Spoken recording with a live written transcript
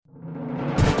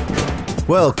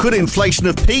Well, could inflation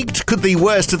have peaked? Could the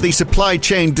worst of the supply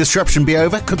chain disruption be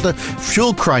over? Could the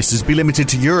fuel crisis be limited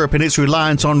to Europe and its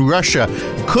reliance on Russia?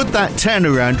 Could that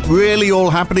turnaround really all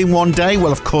happen in one day?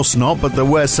 Well, of course not, but there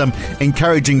were some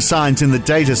encouraging signs in the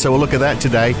data, so we'll look at that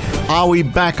today. Are we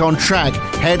back on track,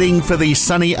 heading for the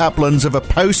sunny uplands of a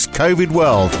post-COVID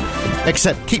world?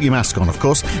 Except keep your mask on, of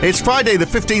course. It's Friday, the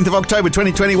 15th of October,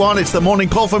 2021. It's the morning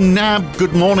call from NAB.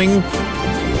 Good morning.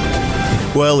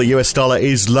 Well, the US dollar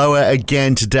is lower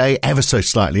again today, ever so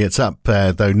slightly. It's up,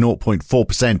 though,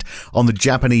 0.4% on the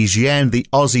Japanese yen. The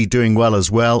Aussie doing well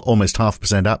as well, almost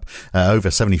 0.5% up,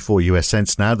 over 74 US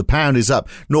cents now. The pound is up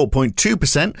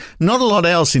 0.2%. Not a lot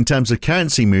else in terms of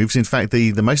currency moves. In fact,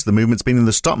 the most of the movement's been in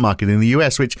the stock market in the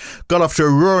US, which got off to a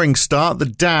roaring start. The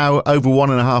Dow over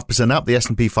 1.5% up. The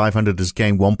S&P 500 has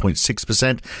gained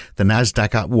 1.6%. The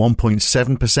Nasdaq up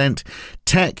 1.7%.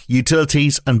 Tech,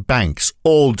 utilities and banks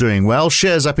all doing well.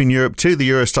 Shares up in Europe too. The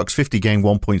Euro Stoxx 50 gained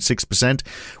 1.6%,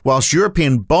 whilst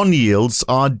European bond yields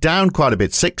are down quite a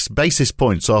bit, 6 basis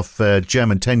points off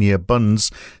German 10-year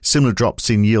bonds. Similar drops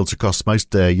in yields across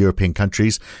most European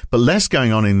countries, but less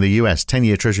going on in the US.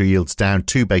 10-year Treasury yields down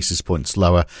 2 basis points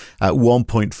lower at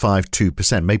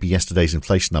 1.52%. Maybe yesterday's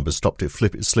inflation numbers stopped it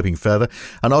slipping further.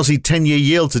 And Aussie 10-year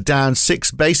yields are down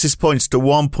 6 basis points to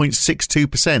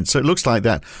 1.62%. So it looks like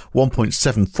that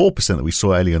 1.74% that we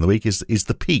saw earlier in the week is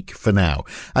the peak for now.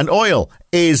 And oil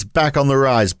is back on the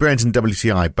rise. Brent and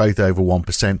WTI both over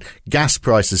 1%. Gas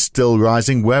prices still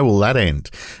rising. Where will that end?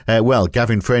 Well,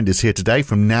 Gavin Friend is here today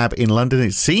from NAB in London.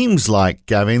 It seems like,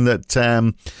 Gavin,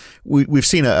 that we've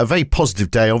seen a very positive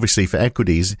day, obviously, for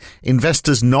equities.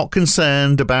 Investors not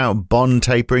concerned about bond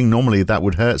tapering. Normally that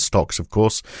would hurt stocks, of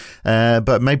course.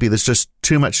 But maybe there's just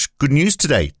too much good news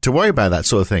today to worry about that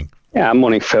sort of thing. Yeah,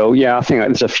 morning, Phil. Yeah, I think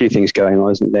there's a few things going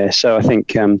on, isn't there? So I think,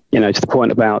 to the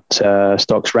point about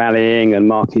stocks rallying and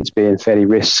markets being fairly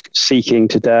risk-seeking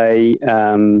today,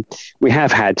 we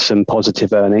have had some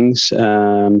positive earnings.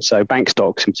 So bank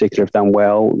stocks in particular have done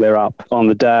well. They're up on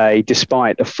the day,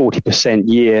 despite a 40%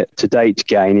 year-to-date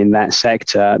gain in that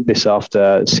sector. This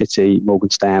after Citi,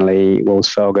 Morgan Stanley, Wells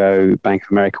Fargo, Bank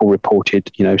of America all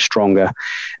reported, stronger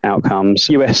outcomes.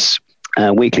 US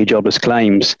weekly jobless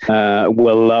claims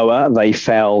were lower. They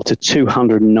fell to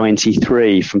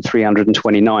 293 from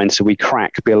 329. So we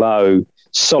cracked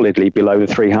solidly below the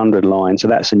 300 line. So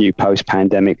that's a new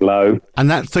post-pandemic low.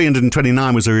 And that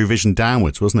 329 was a revision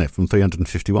downwards, wasn't it, from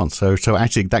 351? So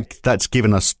actually that's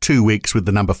given us 2 weeks with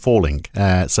the number falling.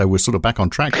 So we're sort of back on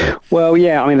track there. Well,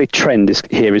 yeah, I mean, the trend is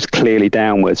clearly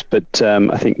downwards, but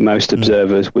I think most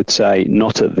observers would say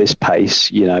not at this pace.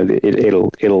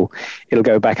 It'll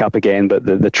go back up again, but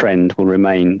the trend will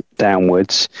remain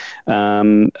downwards.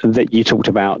 That you talked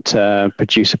about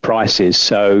producer prices.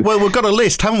 So well, we've got a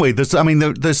list, haven't we?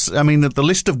 The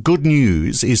list of good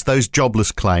news is those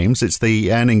jobless claims. It's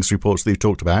the earnings reports that you've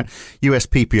talked about. US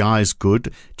PPI is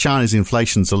good. China's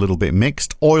inflation's a little bit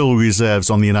mixed. Oil reserves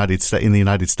in the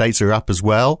United States are up as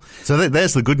well. So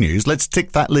there's the good news. Let's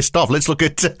tick that list off. Let's look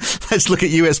at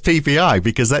US PPI,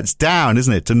 because that's down,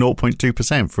 isn't it, to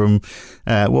 0.2% from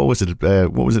what was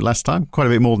it last time? Quite a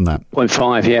bit more than that.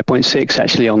 0.5, yeah, 0.6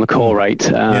 actually on the core rate.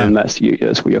 That's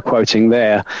what you're quoting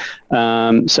there.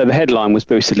 So the headline was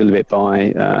boosted a little bit by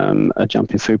a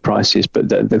jump in food prices, but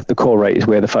the core rate is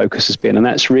where the focus has been. And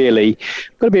that's really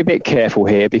got to be a bit careful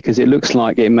here, because it looks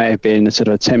like it may have been a sort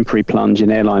of a temporary plunge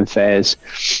in airline fares.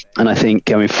 And I think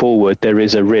going forward, there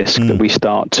is a risk that we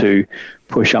start to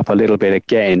push up a little bit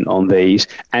again on these,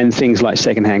 and things like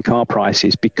second-hand car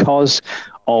prices, because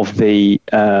of the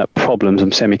problems of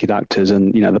semiconductors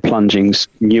and the plunging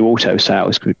new auto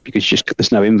sales, because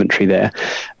there's no inventory there.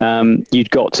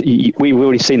 We've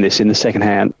already seen this in the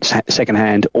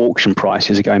second-hand auction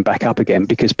prices are going back up again,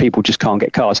 because people just can't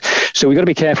get cars. So we've got to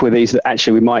be careful with these, that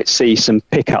actually we might see some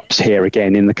pickups here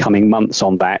again in the coming months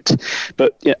on that.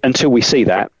 But until we see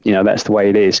that, that's the way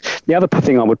it is. The other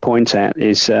thing I would point at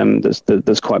is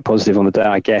that's quite positive on the day,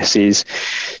 I guess, is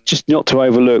just not to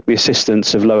overlook the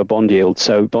assistance of lower bond yields.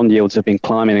 So bond yields have been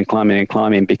climbing and climbing and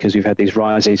climbing because we've had these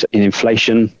rises in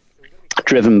inflation,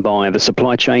 driven by the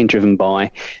supply chain, driven by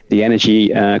the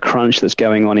energy crunch that's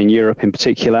going on in Europe in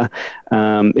particular.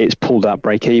 It's pulled up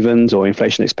break-evens or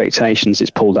inflation expectations.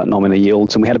 It's pulled up nominal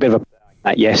yields. And we had a bit of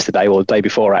that yesterday or the day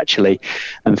before, actually,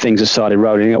 and things have started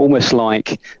rolling, almost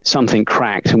like something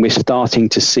cracked, and we're starting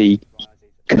to see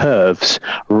curves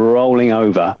rolling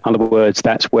over. In other words,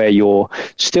 that's where you're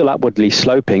still upwardly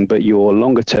sloping, but your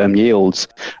longer term yields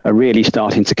are really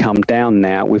starting to come down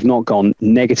now. We've not gone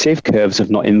negative, curves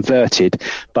have not inverted,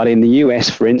 but in the US,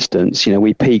 for instance,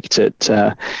 we peaked at,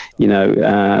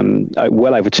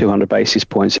 well over 200 basis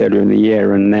points earlier in the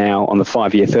year, and now on the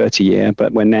 5-year, 30-year,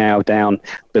 but we're now down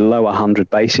below 100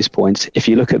 basis points. If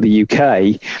you look at the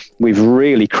UK, we've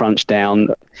really crunched down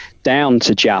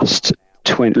to just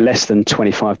less than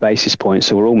 25 basis points,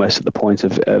 so we're almost at the point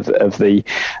of the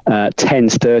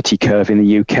 10s-30 curve in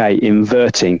the UK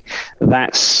inverting.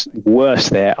 That's worse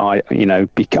there,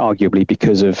 arguably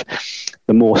because of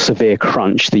the more severe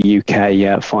crunch the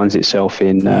UK finds itself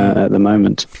in at the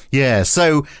moment. Yeah,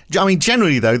 so,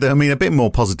 generally, though, a bit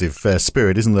more positive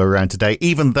spirit, isn't there, around today,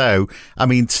 even though,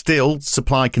 still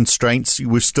supply constraints.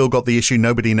 We've still got the issue.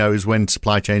 Nobody knows when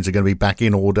supply chains are going to be back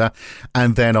in order.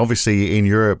 And then, obviously, in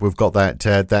Europe, we've got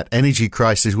that energy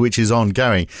crisis, which is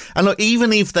ongoing. And look,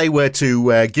 even if they were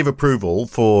to give approval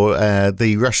for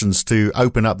the Russians to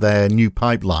open up their new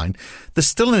pipeline, there's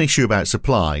still an issue about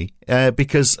supply.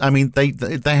 Because,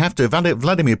 they have to.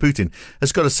 Vladimir Putin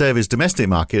has got to serve his domestic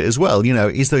market as well.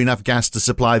 Is there enough gas to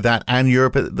supply that and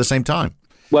Europe at the same time?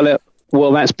 Well,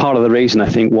 that's part of the reason, I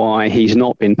think, why he's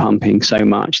not been pumping so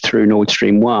much through Nord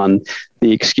Stream 1.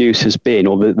 The excuse has been,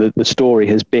 or the story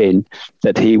has been,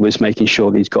 that he was making sure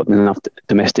that he's got enough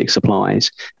domestic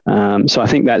supplies. So I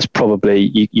think that's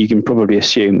probably, you can probably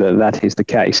assume that is the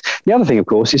case. The other thing, of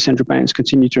course, is central banks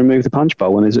continue to remove the punch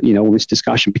bowl when there's, all this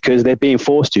discussion, because they're being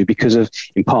forced to, because of,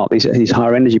 in part, these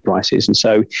higher energy prices. And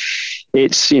so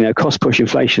it's, cost push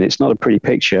inflation. It's not a pretty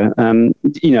picture.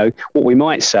 What we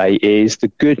might say is the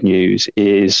good news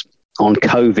is on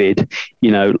COVID,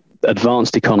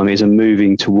 advanced economies are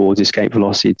moving towards escape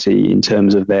velocity in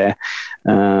terms of their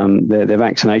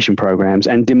vaccination programs,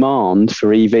 and demand for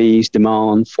EVs,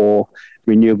 demand for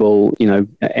renewable,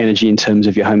 energy in terms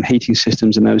of your home heating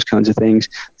systems and those kinds of things.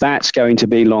 That's going to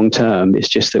be long term. It's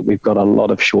just that we've got a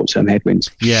lot of short term headwinds.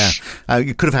 Yeah,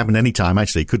 it could have happened any time,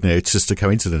 actually, couldn't it? It's just a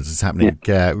coincidence. It's happening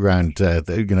around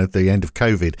the end of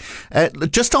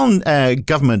COVID. Just on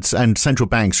governments and central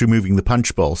banks removing the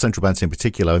punch bowl, central banks in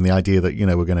particular, and the idea that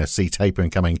we're going to see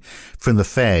tapering coming from the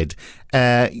Fed.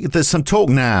 There's some talk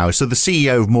now. So the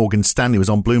CEO of Morgan Stanley was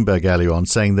on Bloomberg earlier on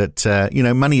saying that,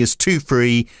 money is too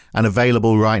free and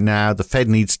available right now. The Fed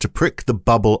needs to prick the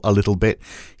bubble a little bit.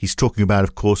 He's talking about,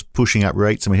 of course, pushing up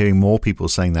rates, and we're hearing more people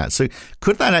saying that. So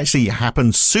could that actually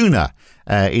happen sooner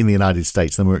in the United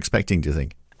States than we're expecting, do you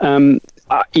think?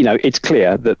 It's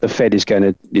clear that the Fed is going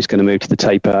to move to the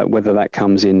taper, whether that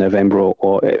comes in November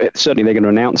or certainly they're going to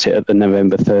announce it at the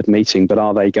November 3rd meeting. But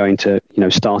are they going to,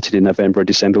 start it in November or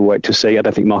December? Wait to see. I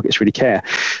don't think markets really care.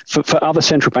 For other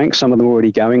central banks, some of them are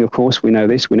already going. Of course, we know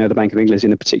this. We know the Bank of England is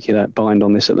in a particular bind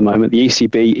on this at the moment. The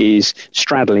ECB is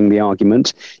straddling the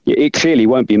argument. It clearly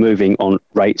won't be moving on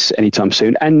rates anytime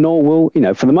soon, and nor will,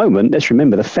 for the moment. Let's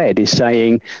remember the Fed is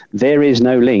saying there is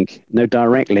no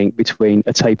direct link between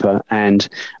a taper and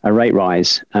a rate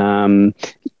rise.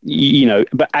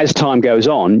 But as time goes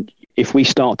on, if we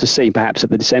start to see perhaps at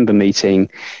the December meeting,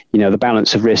 the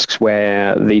balance of risks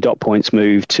where the dot points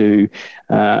move to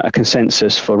a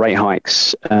consensus for rate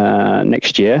hikes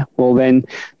next year, well, then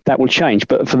that will change.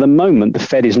 But for the moment, the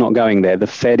Fed is not going there. The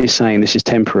Fed is saying this is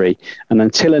temporary. And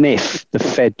until and if the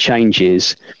Fed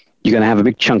changes, you're going to have a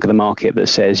big chunk of the market that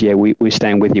says, yeah, we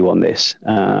stand with you on this.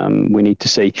 We need to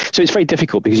see. So it's very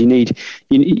difficult because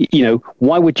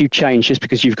why would you change just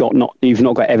because you've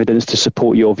not got evidence to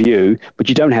support your view, but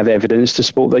you don't have evidence to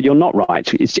support that you're not right.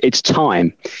 It's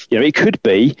time. It could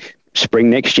be spring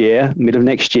next year, mid of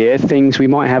next year, we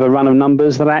might have a run of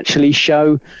numbers that actually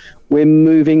show we're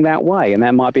moving that way, and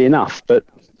that might be enough. But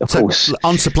of course.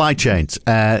 On supply chains,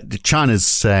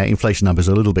 China's inflation numbers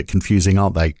are a little bit confusing,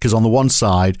 aren't they? Because on the one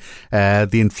side, the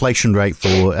inflation rate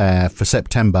for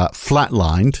September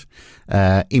flatlined.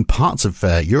 In parts of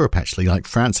Europe, actually, like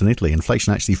France and Italy,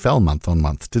 inflation actually fell month on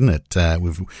month, didn't it?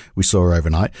 We saw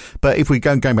overnight. But if we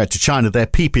going back to China, their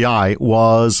PPI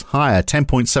was higher,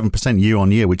 10.7% year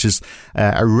on year, which is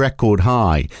a record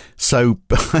high. So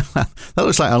that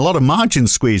looks like a lot of margin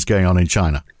squeeze going on in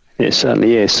China. It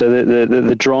certainly is. So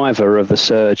the driver of the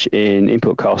surge in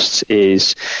input costs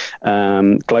is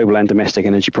global and domestic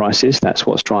energy prices. That's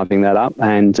what's driving that up.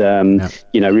 And,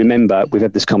 remember, we've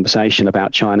had this conversation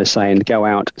about China saying go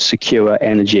out, secure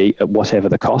energy at whatever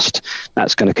the cost.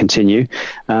 That's going to continue.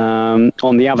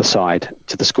 On the other side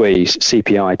to the squeeze,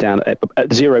 CPI down at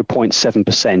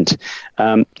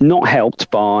 0.7%, not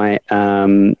helped by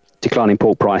declining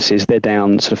pork prices. They're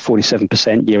down sort of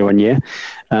 47% year on year.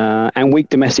 And weak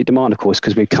domestic demand, of course,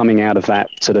 because we're coming out of that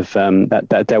sort of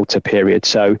that Delta period.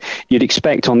 So you'd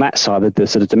expect on that side, the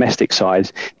sort of domestic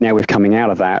side, now we're coming out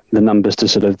of that, the numbers to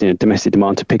sort of domestic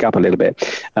demand to pick up a little bit.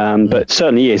 But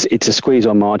certainly it's a squeeze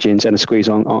on margins and a squeeze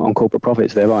on corporate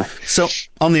profits thereby. So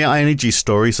on the energy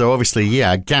story, so obviously,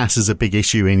 gas is a big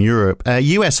issue in Europe.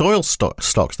 US oil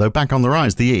stocks, though, back on the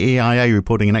rise. The EIA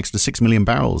reporting an extra 6 million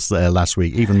barrels there last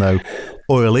week, even though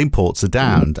oil imports are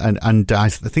down. And I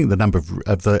think the number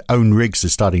of the own rigs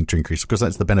is starting to increase, because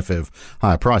that's the benefit of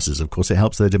higher prices. Of course, it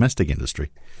helps the domestic industry.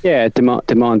 Yeah,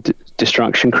 demand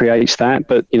destruction creates that.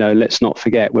 But, let's not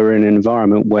forget we're in an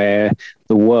environment where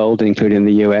the world, including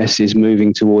the US, is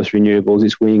moving towards renewables.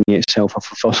 It's weaning itself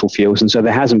off of fossil fuels. And so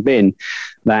there hasn't been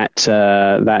that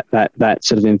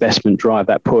sort of investment drive,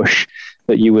 that push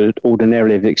that you would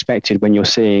ordinarily have expected when you're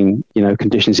seeing,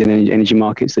 conditions in energy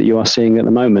markets that you are seeing at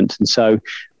the moment. And so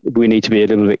we need to be a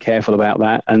little bit careful about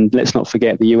that. And let's not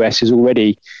forget the US is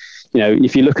already,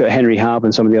 if you look at Henry Hub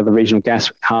and some of the other regional gas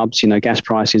hubs, gas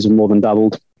prices have more than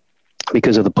doubled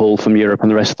because of the pull from Europe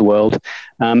and the rest of the world.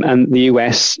 And the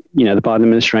US, the Biden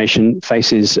administration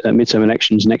faces midterm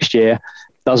elections next year,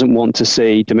 doesn't want to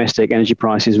see domestic energy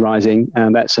prices rising,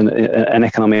 and that's an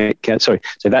economic. So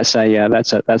that's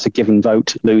a given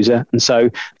vote loser, and so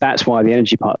that's why the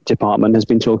Energy Department has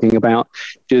been talking about: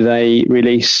 do they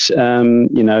release,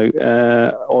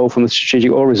 oil from the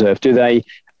Strategic Oil Reserve? Do they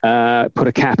put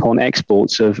a cap on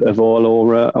exports of oil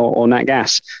or nat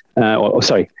gas?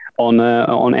 On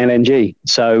LNG.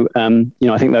 So,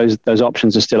 I think those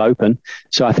options are still open.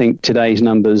 So I think today's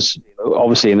numbers,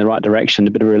 obviously in the right direction,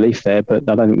 a bit of relief there, but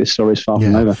I don't think this story is far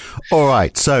from over. All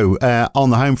right. So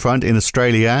on the home front in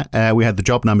Australia, we had the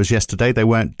job numbers yesterday. They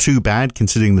weren't too bad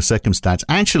considering the circumstance.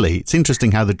 Actually, it's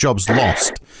interesting how the jobs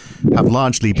lost have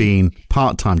largely been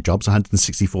part-time jobs,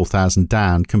 164,000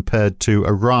 down, compared to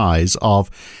a rise of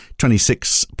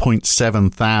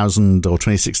 26.7 thousand or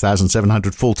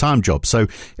 26,700 full-time jobs. So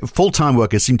full-time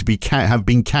workers seem to have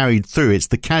been carried through. It's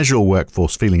the casual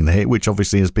workforce feeling the hit, which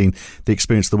obviously has been the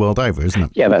experience the world over, isn't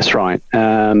it? Yeah, that's right.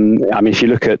 If you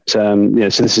look at, so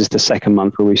this is the second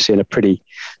month where we've seen a pretty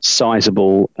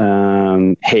sizable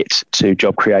hit to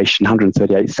job creation,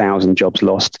 138,000 jobs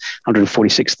lost,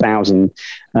 146,000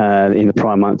 in the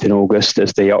prior month in August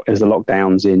as the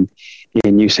lockdowns in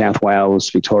New South Wales,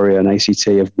 Victoria and ACT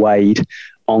have weighed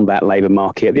on that labour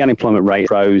market. The unemployment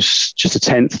rate rose just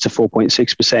 0.1% to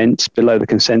 4.6%, below the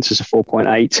consensus of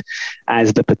 4.8%,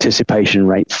 as the participation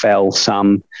rate fell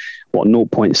some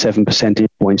 0.7 percentage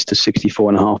points to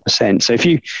 64.5%. So if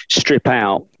you strip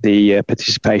out the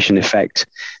participation effect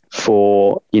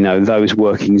for those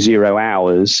working 0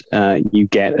 hours, you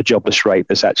get a jobless rate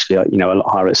that's actually a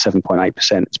lot higher at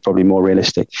 7.8%. It's probably more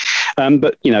realistic.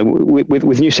 But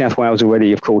with New South Wales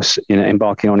already, of course,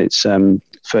 embarking on its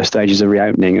first stages of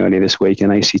reopening earlier this week,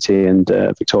 and ACT and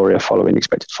Victoria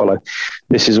expected to follow.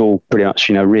 This is all pretty much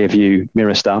rear view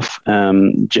mirror stuff.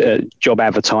 Job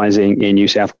advertising in New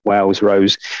South Wales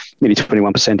rose nearly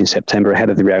 21% in September ahead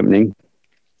of the reopening.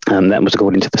 That was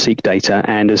according to the SEEK data,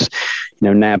 and as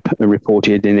NAB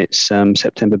reported in its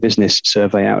September business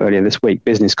survey out earlier this week,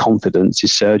 business confidence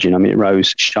is surging. It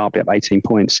rose sharply up 18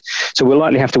 points. So we'll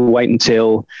likely have to wait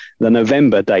until the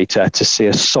November data to see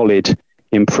a solid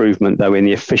improvement, though, in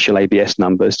the official ABS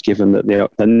numbers, given that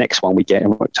the next one we get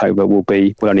in October will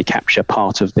only capture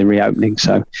part of the reopening.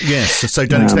 So yes, so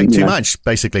don't expect too much,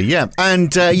 basically. Yeah.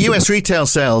 And US retail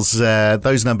sales,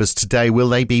 those numbers today, will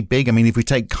they be big? If we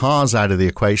take cars out of the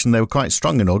equation, they were quite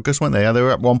strong in August, weren't they? They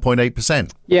were up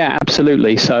 1.8%. Yeah,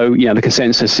 absolutely. So the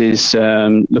consensus is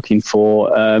looking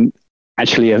for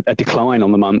actually a decline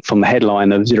on the month from the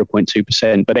headline of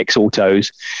 0.2%, but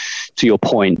ex-autos, to your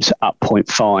point, up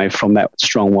 0.5 from that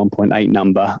strong 1.8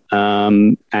 number.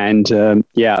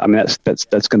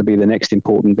 That's going to be the next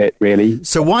important bit, really.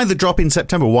 So why the drop in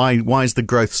September? Why is the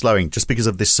growth slowing? Just because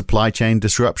of this supply chain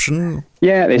disruption?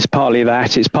 Yeah, it's partly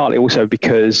that. It's partly also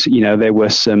because, there were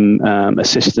some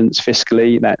assistance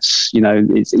fiscally. That's,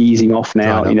 it's easing off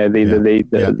now.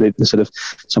 The sort of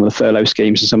some of the furlough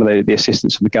schemes and some of the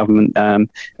assistance from the government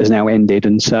has now ended.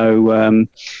 And so,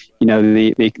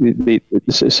 the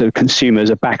sort of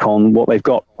consumers are back on what they've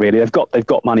got, really. They've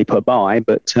got money put by,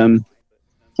 but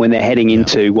when they're heading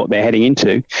into what they're heading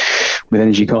into with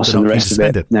energy costs and the rest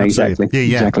of it. No, exactly.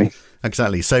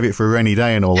 Exactly. Save it for a rainy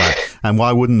day and all that. And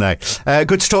why wouldn't they?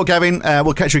 Good to talk, Gavin.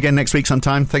 We'll catch you again next week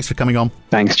sometime. Thanks for coming on.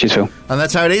 Thanks. Cheers, Phil. And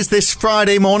that's how it is this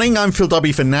Friday morning. I'm Phil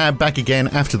Dobbie for NAB, back again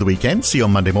after the weekend. See you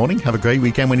on Monday morning. Have a great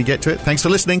weekend when you get to it. Thanks for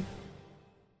listening.